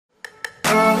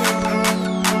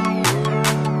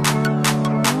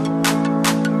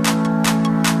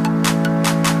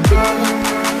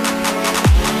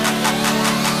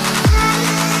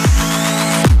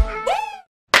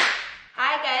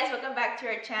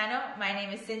channel. My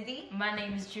name is Cindy. My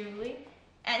name is Julie.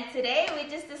 And today we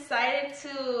just decided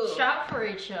to shop for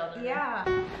each other. Yeah.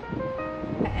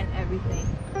 And everything.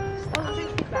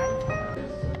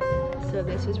 So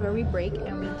this is where we break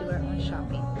and we do our own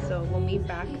shopping. So we'll meet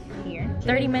back here.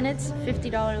 30 minutes,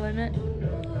 $50 limit.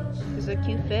 This is a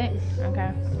cute fit.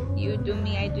 Okay. You do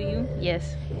me, I do you.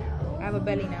 Yes. I have a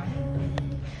belly now.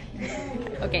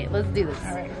 Okay, let's do this.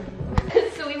 All right.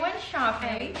 So we went shopping.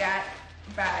 And we got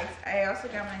bags. I also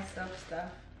got myself stuff.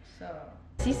 So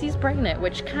Cece's pregnant,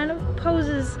 which kind of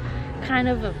poses kind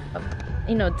of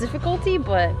a difficulty,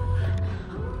 but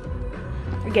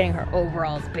we're getting her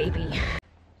overalls, baby.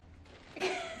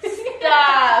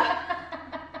 Stop.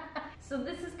 So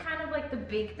this is kind of like the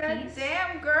big God piece.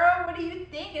 damn, girl, what do you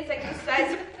think? It's like the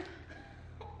size of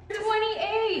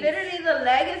 28. literally the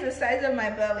leg is the size of my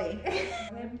belly.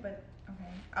 But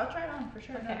okay, I'll try it on for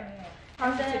sure. Okay.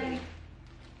 Positivity.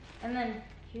 And then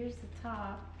here's the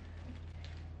top.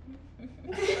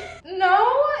 No,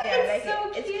 It's like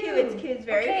so It's cute. cute. It's cute. It's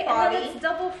very okay, quality. and then it's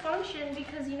double function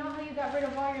because you know how you got rid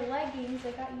of all your leggings.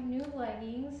 I got you new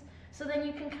leggings, so then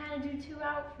you can kind of do 2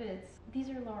 outfits. These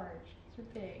are large. These are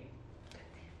big.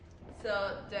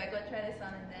 So do I go try this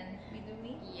on and then we do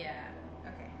me? Yeah.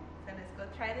 Okay. So let's go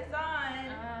try this on.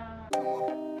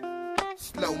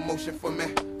 Slow motion for me,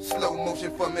 moving slow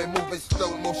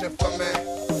motion for me.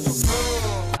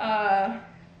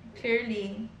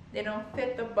 Clearly they don't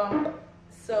fit the bump,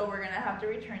 so we're gonna have to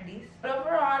return these. But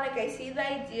overall, like, I see the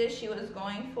idea she was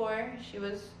going for. She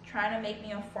was trying to make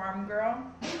me a farm girl.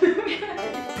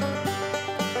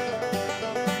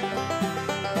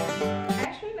 I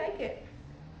actually like it.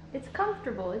 It's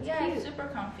comfortable. It's Yeah, cute. it's super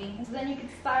comfy. And so then you can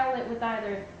style it with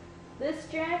either this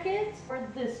jacket or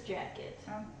this jacket.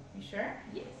 You sure?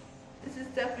 Yes. This is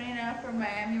definitely not for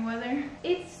Miami weather.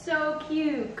 It's so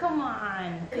cute. Come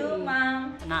on. Cool,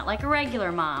 mom. I'm not like a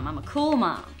regular mom. I'm a cool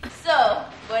mom. So,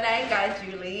 what I got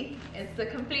Julie is the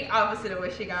complete opposite of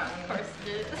what she got me. Of course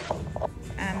it is.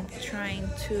 I'm trying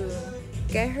to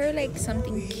get her like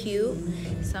something cute,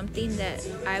 something that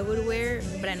I would wear,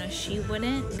 but I know she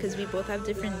wouldn't because we both have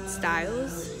different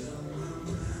styles.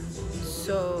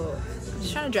 So, I'm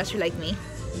just trying to dress her like me.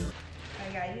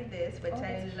 I got you this, which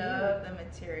I love the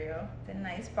material. It's a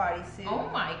nice bodysuit. Oh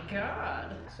my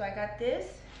god. So I got this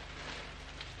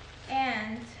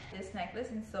and this necklace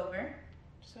in silver.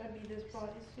 So it'd be this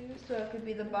bodysuit. So it could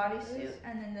be the bodysuit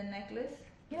and then the necklace,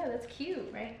 Yeah, that's cute.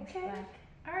 right? It's Okay. black,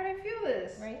 Alright, I feel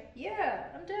this. right? Yeah,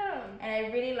 I'm down. And I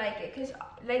really like it because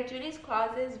like Julie's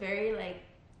closet is very like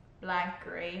black,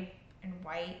 gray, and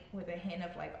white with a hint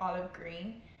of like olive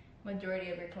green. Majority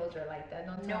of your clothes are like that.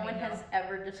 Don't tell No me one has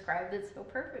ever described it so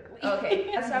perfectly.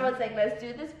 Okay, so I was like, let's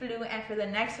do this blue, and for the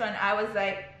next one, I was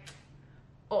like,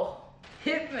 oh,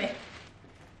 hit me.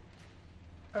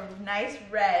 A nice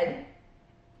red.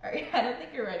 All right, I don't think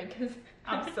you're ready because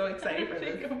I'm so excited for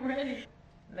this. I'm ready.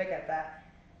 Look at that.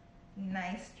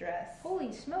 Nice dress.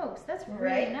 Holy smokes, that's really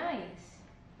Right? nice.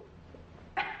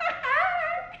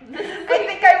 I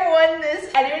think I won this.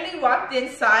 I literally walked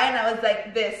inside and I was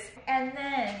like this. And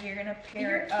then you're gonna pair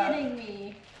You're it up kidding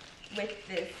me. with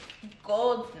this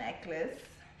gold necklace.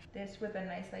 This with a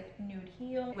nice like nude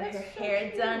heel. With That's her so hair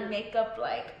cute. done, makeup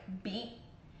like beat.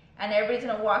 And everybody's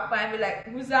gonna walk by and be like,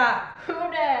 who's that? Who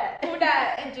dat? Who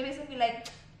that? And Julie's gonna be like,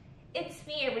 it's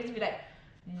me. Everybody's gonna be like,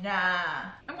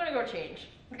 nah. I'm gonna go change.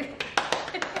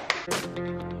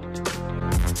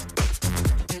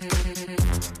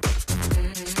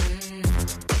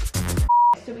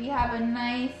 So we have a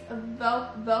nice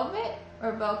velvet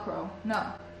or Velcro?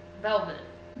 No. Velvet.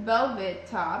 Velvet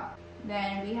top.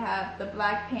 Then we have the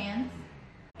black pants.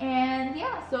 And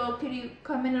yeah, so could you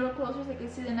come in a little closer so you can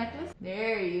see the necklace?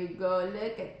 There you go,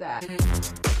 look at that.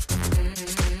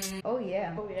 Oh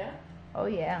yeah. Oh yeah? Oh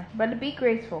yeah. But be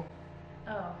graceful.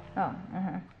 Oh. Oh,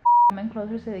 Come in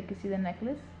closer so you can see the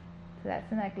necklace. So that's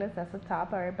the necklace, that's the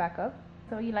top. Alright, back up.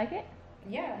 So you like it?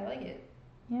 Yeah, I like it.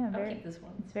 Yeah, I'll very. keep this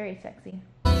one. It's very sexy.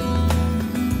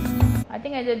 I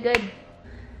think I did good.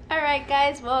 Alright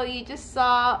guys, well you just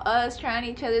saw us trying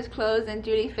each other's clothes and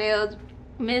Julie failed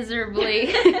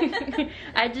Miserably.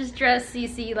 I just dressed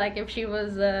Cece like if she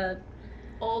was a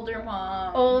older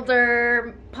mom.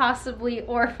 older, possibly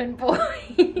orphan boy.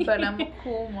 But I'm a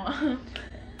cool mom.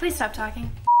 Please stop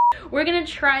talking. We're gonna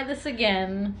try this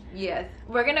again. Yes.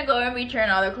 We're gonna go and return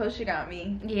all the clothes she got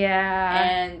me. Yeah.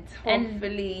 And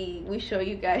hopefully we show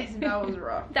you guys that was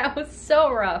rough. That was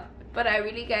so rough. But I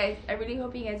really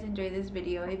hope you guys enjoyed this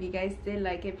video. If you guys did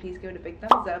like it, please give it a big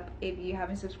thumbs up. If you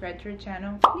haven't subscribed to our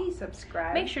channel, please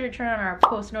subscribe. Make sure to turn on our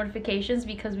post notifications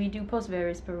because we do post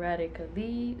very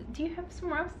sporadically. Do you have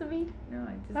somewhere else to be? No,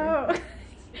 I just Oh.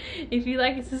 If you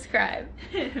like it, subscribe.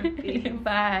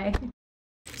 Bye.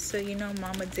 So you know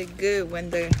Mama did good when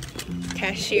the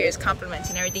cashier is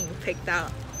complimenting everything you picked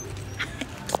out.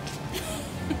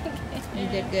 You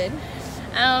did good.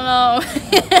 I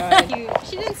don't know.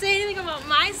 She didn't say anything about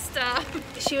my stuff.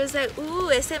 She was like, ooh,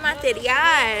 ese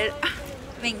material.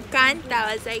 Me encanta.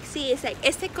 I was like, sí, it's like,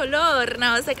 este color. And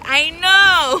I was like, I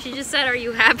know. She just said, are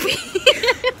you happy?